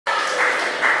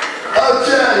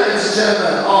ladies and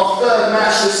gentlemen, our third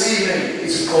match this evening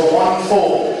is for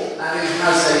 1-4, and it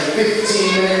has a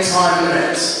 15-minute time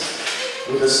limit,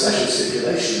 with a special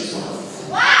stipulation as well.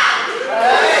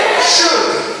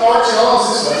 I'll ask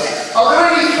this first. Are there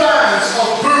any fans of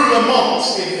Boo Lamont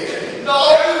in here? No!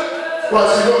 Right,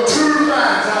 so we've got 2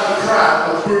 fans out of the crowd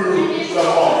of Boo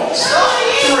Lamont.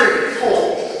 3, 4.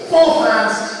 4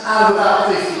 fans out of about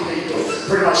 50 people.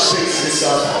 Pretty much speaks to this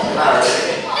guy's popularity.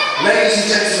 Ladies and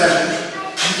gentlemen,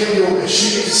 you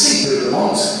get to see Boo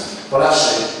Lamont. Well,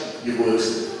 actually, you would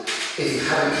if you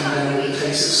hadn't come in with a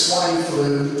case of swine flu.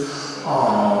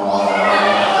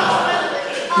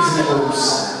 Isn't it all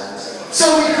sad? So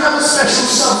we have a special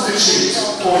substitute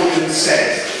for you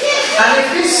instead. And if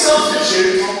this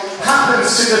substitute happens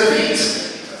to defeat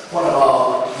one of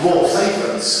our raw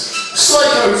favourites,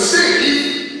 Psycho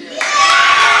Steve,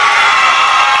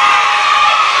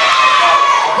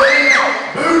 then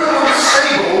Boo-Lamont's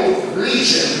stable,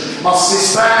 Legion, must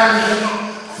disband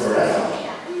forever.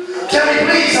 Can we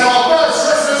please have our first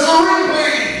wrestler to the ring,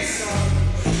 please?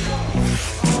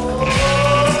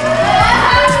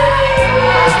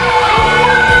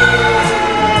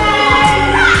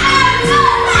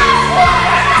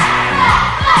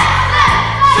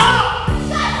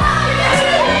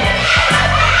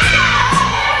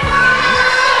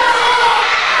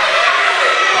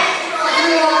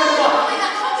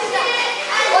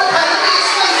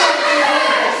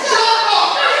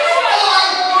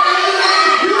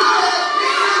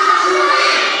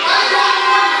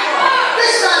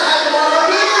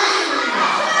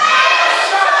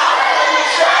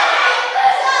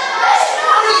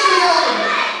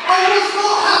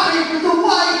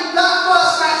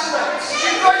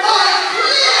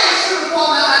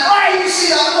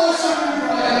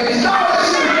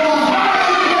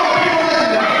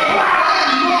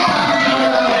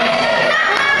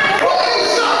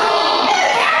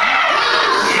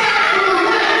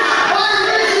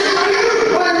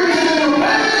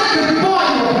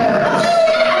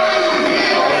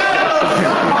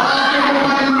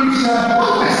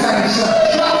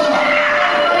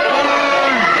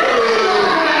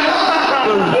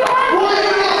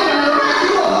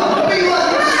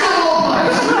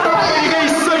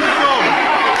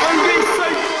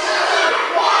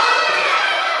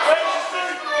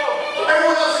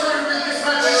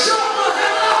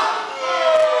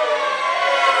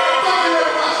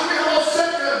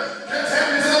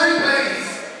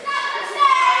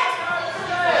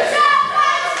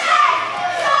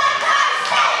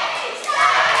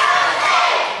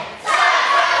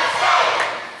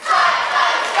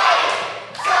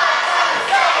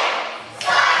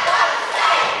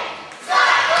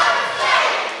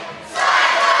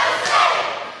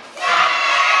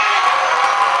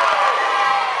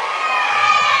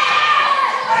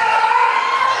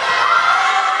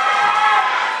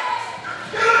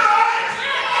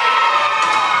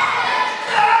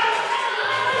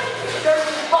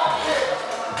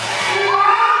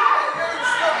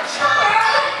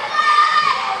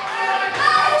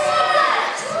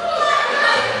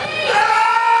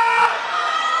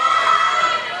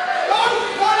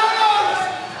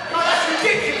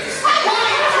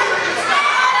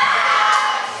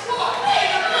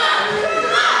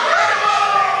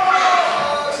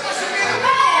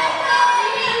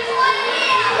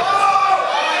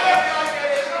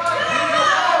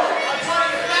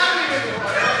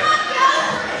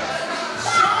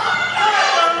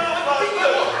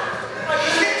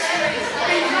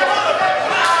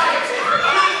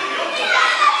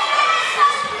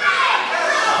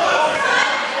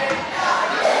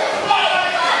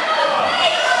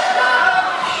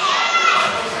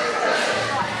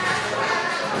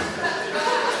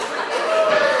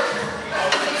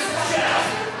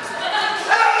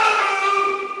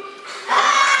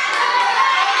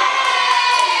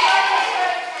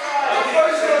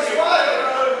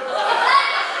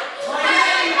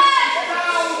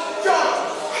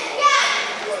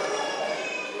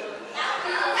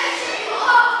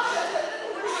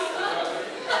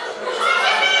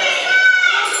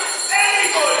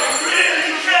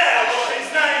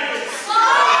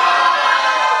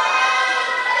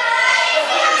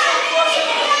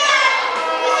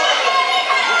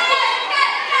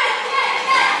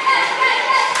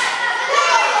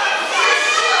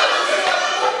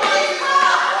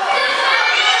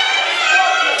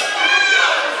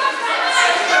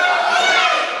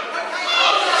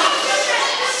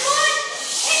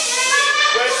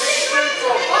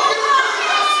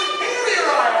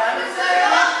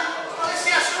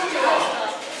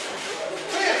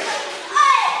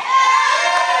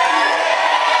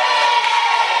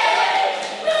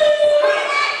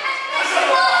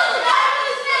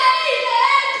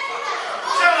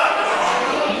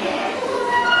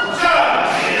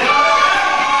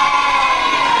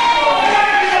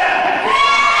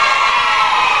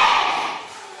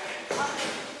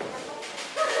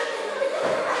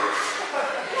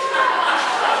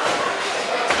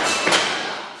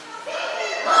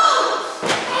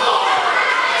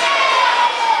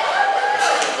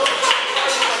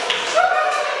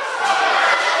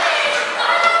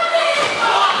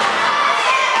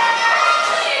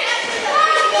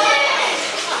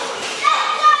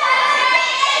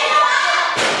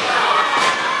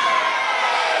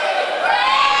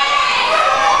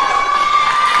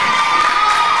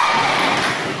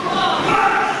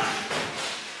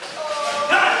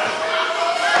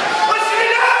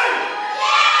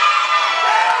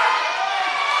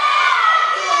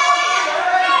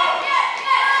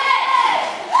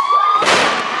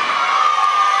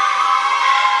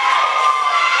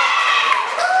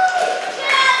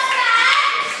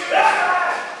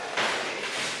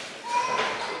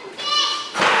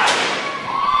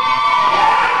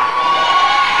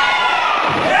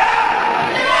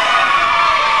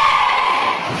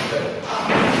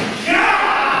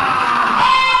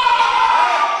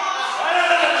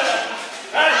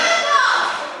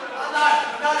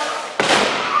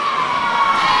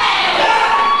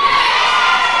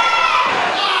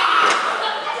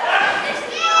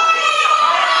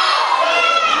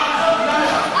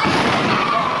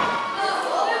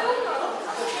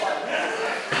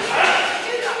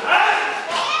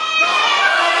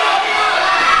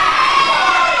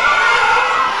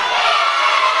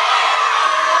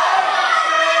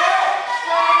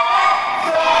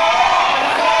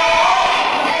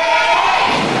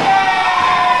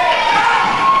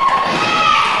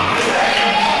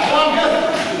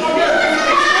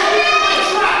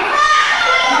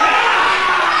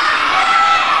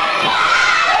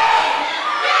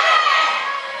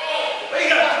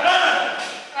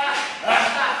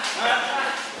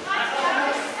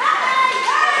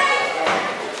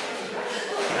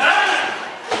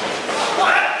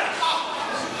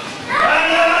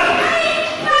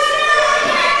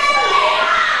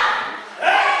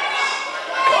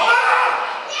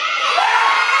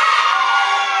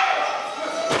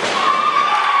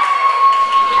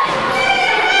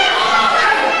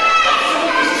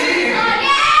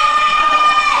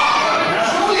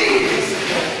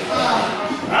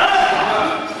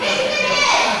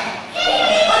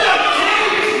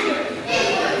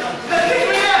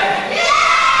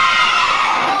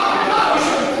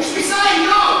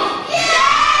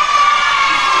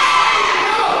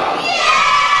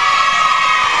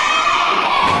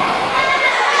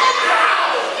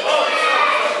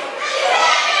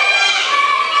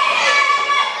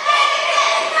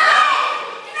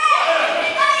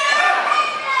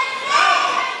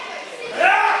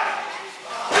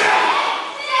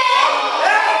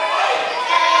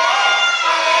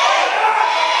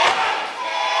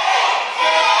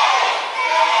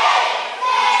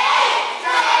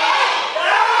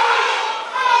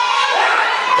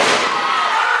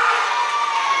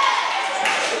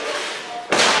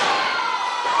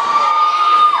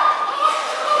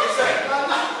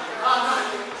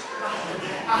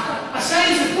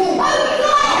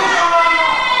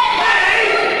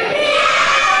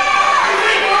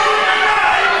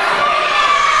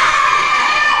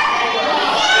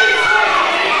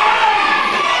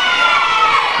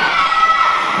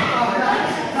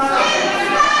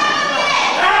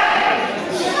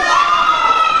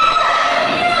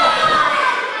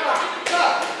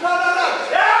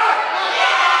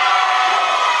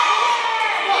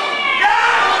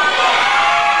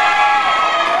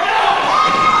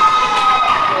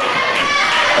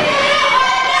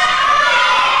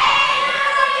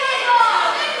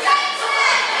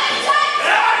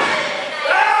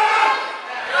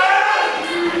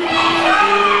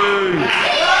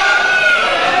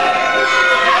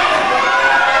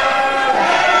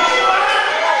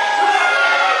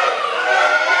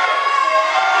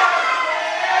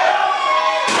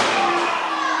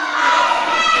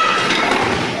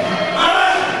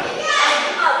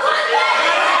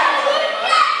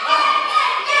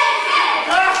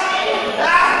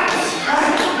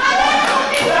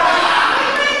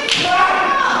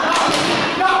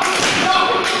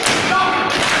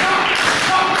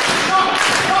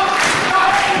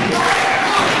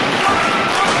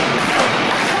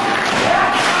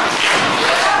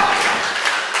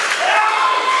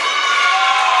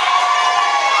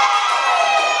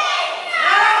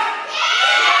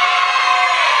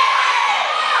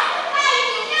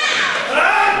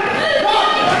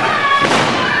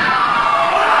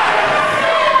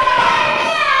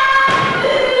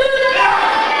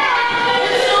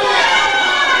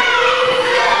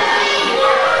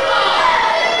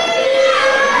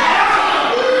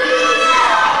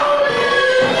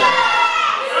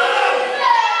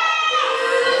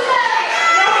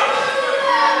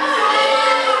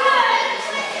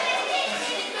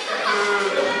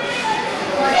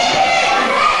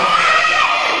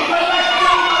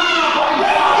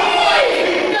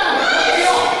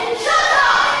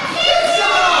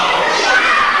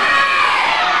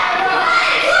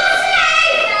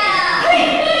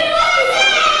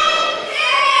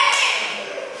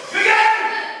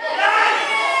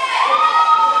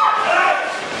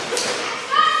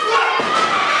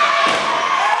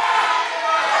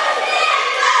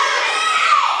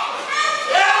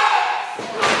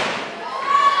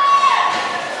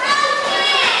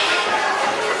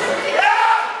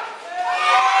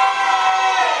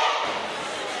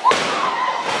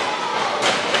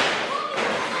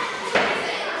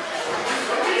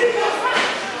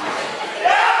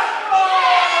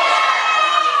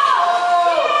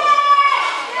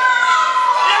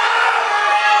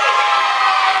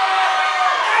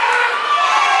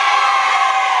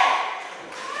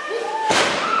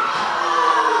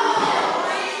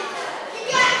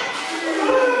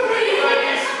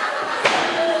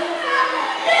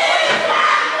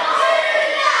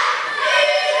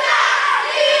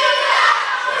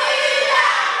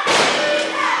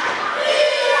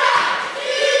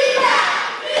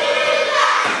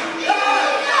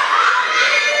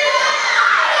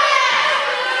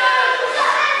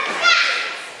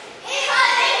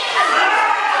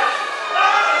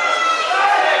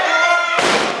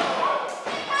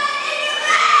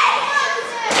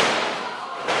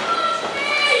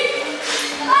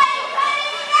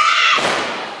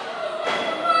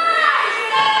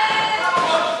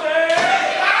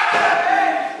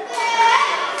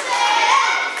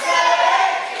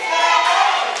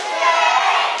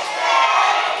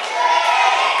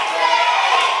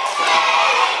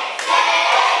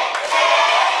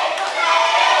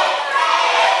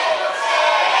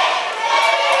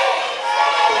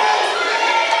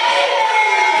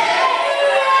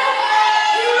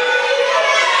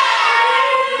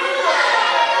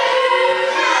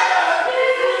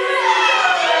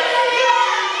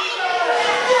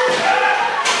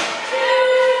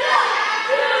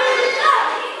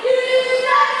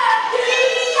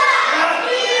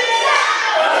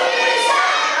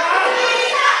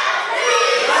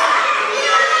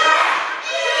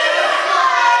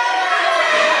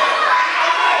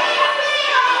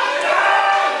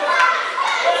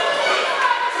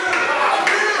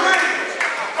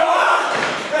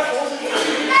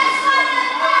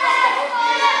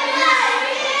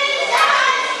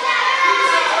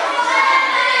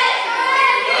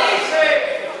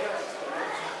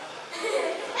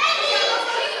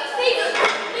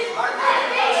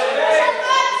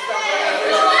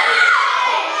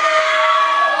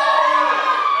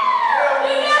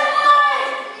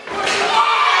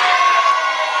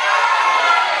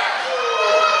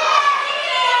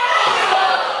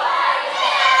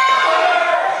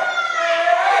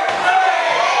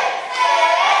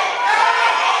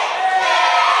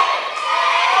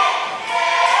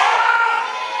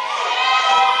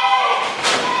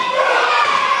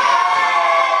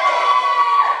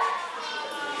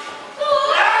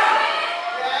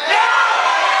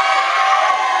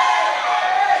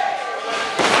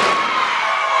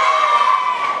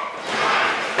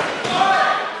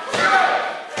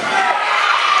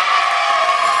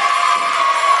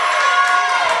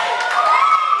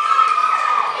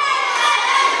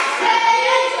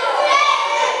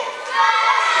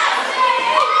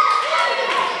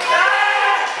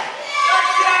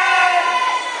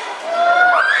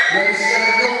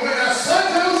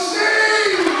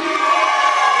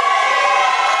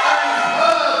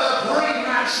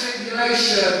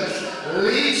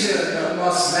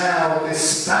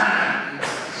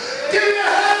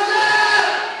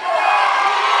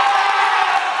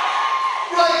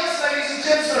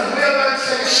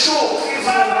 short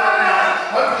interval right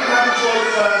now. Hope you have enjoyed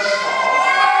the first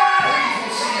half. Please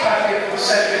we'll see you back here for the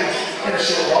second in a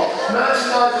short while.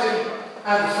 Merchandising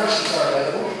and refreshments are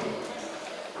available.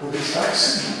 We'll be back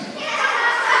soon.